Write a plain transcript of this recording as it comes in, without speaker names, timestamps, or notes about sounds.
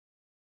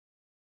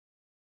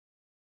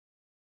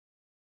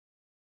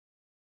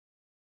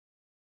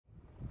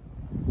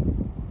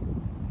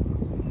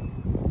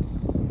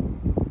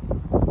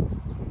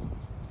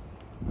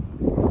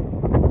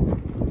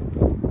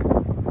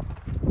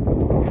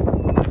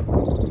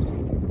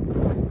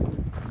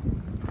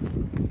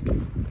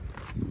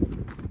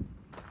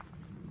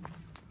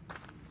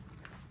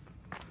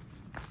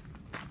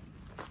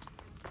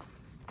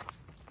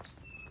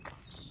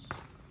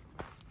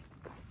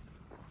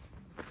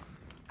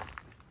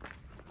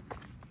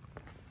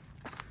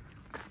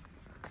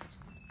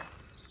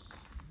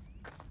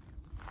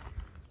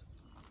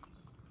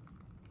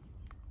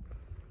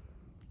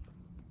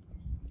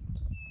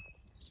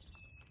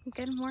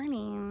Good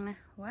morning.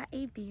 What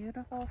a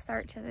beautiful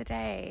start to the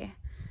day.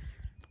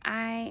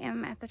 I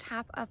am at the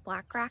top of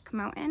Black Rock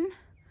Mountain.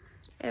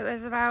 It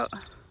was about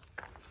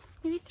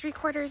maybe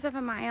 3/4 of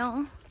a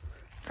mile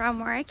from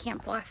where I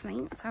camped last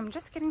night, so I'm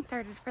just getting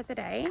started for the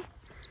day.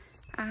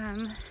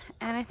 And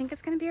I think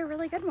it's going to be a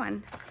really good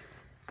one.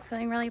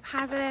 Feeling really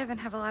positive and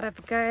have a lot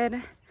of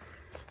good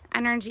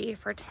energy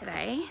for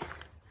today.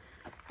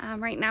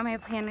 Right now my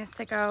plan is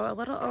to go a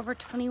little over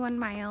 21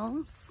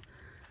 miles.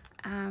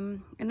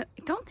 And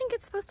I don't think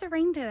it's supposed to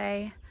rain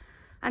today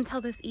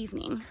until this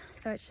evening,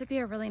 so it should be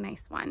a really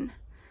nice one.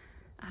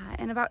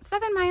 In about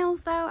 7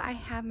 miles though, I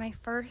have my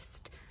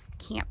first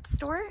camp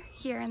store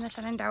here in the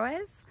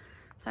Shenandoahs,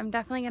 so I'm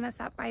definitely gonna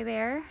stop by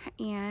there,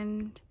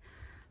 and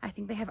I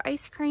think they have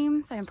ice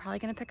cream, so I'm probably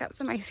gonna pick up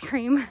some ice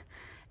cream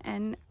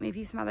and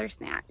maybe some other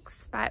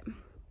snacks. But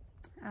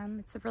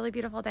it's a really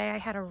beautiful day. I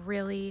had a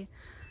really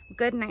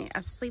good night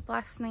of sleep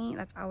last night.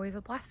 That's always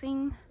a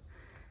blessing,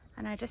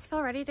 and I just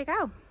feel ready to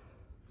go.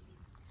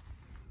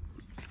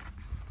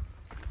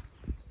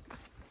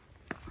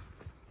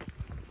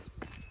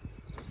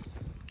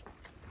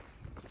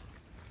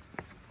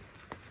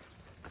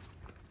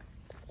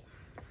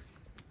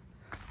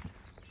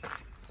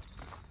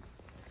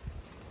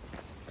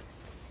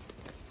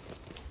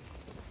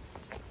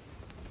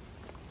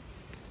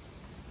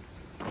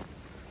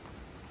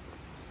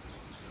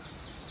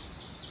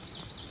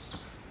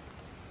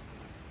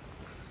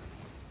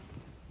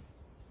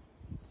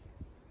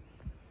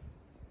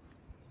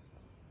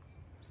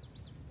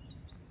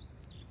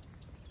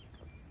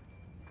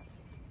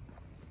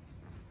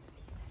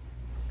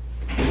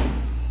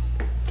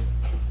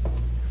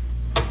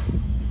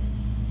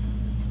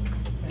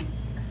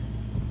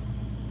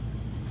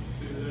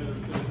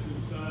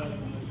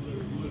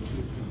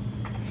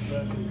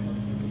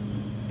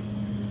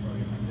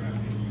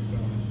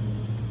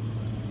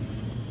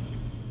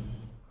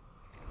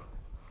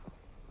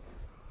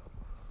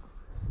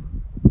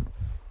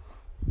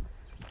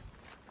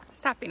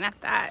 Stopping at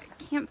that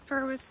camp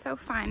store was so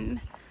fun.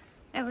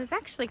 It was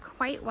actually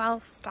quite well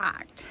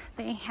stocked.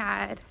 They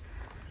had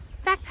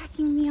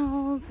backpacking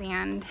meals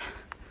and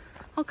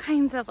all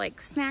kinds of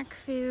like snack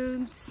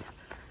foods.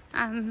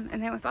 And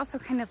it was also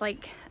kind of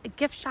like a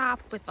gift shop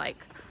with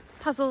like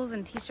puzzles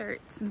and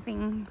t-shirts and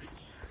things.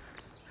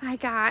 I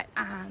got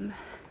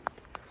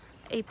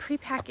a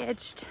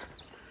prepackaged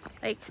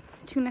like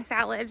tuna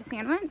salad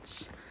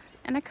sandwich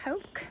and a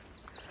Coke.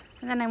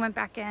 And then I went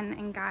back in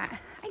and got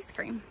ice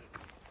cream.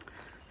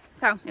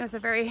 So it was a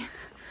very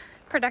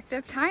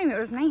productive time. It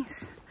was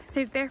nice. I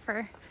stayed there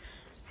for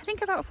I think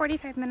about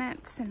 45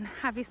 minutes, and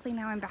obviously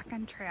now I'm back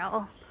on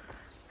trail.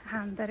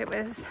 But it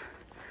was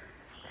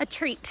a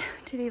treat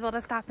to be able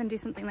to stop and do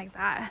something like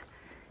that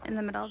in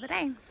the middle of the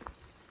day.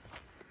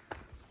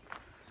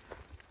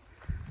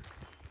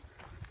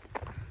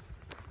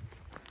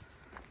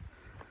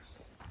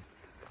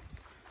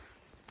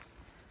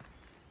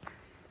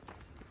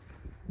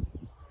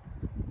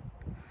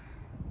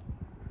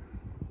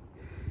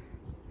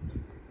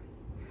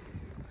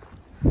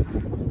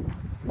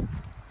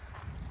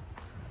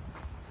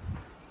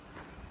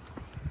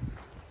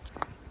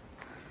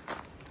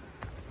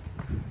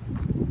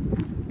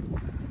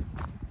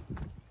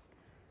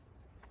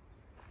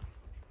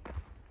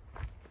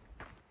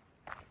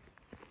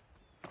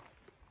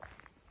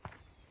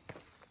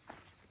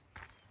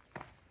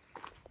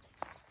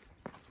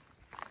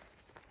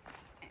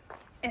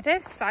 It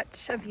is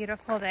such a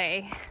beautiful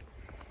day.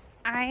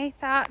 I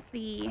thought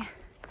the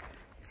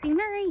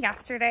scenery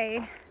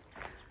yesterday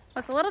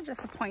was a little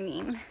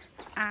disappointing.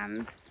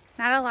 Not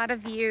a lot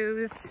of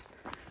views,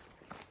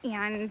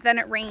 and then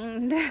it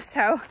rained,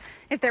 so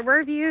if there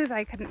were views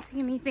I couldn't see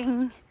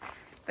anything.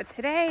 But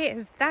today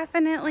is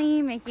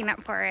definitely making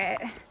up for it.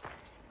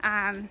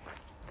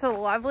 It's a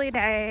lovely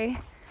day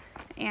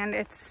and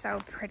it's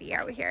so pretty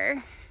out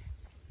here.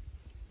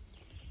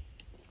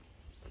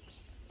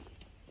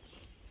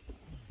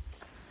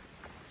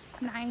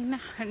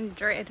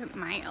 $900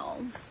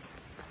 miles.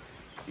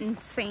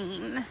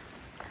 Insane.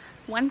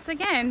 Once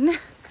again,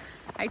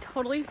 I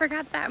totally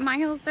forgot that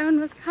milestone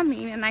was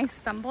coming and I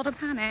stumbled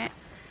upon it.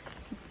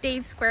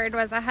 Dave Squared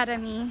was ahead of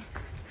me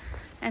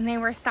and they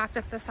were stopped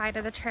at the side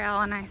of the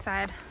trail, and I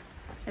said,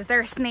 "Is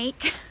there a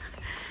snake?"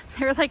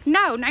 They were like,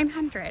 "No,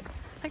 900.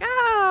 Like,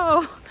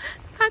 oh,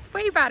 that's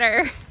way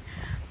better.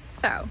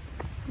 So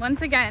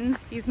once again,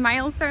 these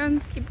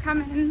milestones keep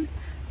coming.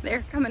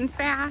 They're coming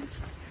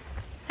fast,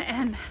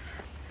 and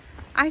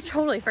I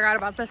totally forgot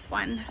about this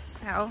one.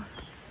 So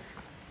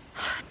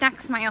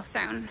next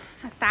milestone,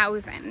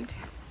 1,000.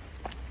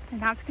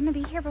 And that's gonna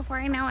be here before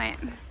I know it.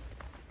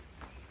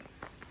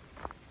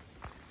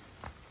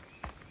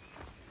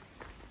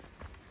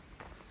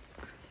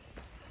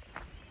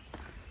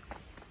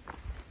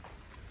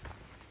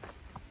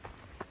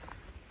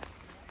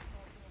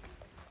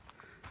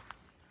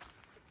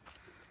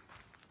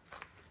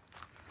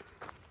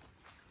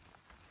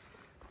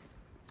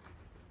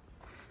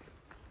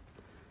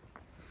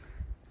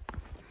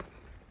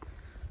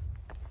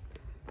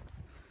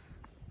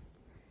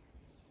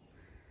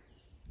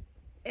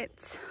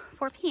 It's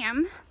 4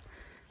 p.m.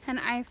 and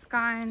I've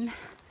gone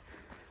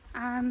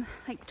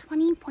like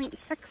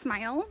 20.6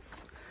 miles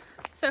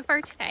so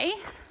far today,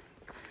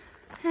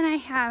 and I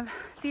have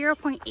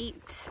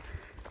 0.8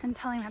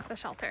 until I'm at the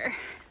shelter.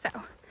 So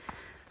a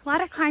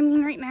lot of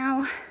climbing right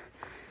now,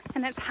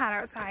 and it's hot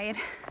outside,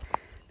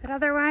 but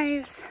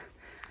otherwise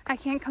I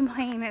can't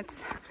complain. It's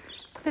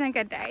been a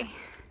good day.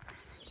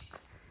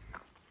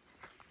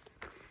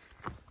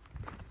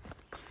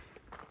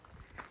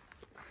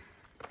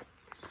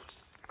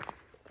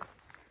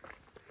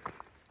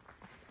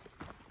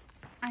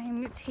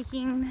 I'm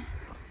taking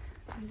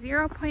a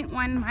 0.1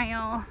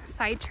 mile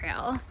side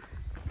trail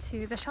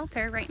to the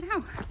shelter right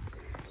now.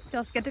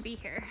 Feels good to be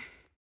here.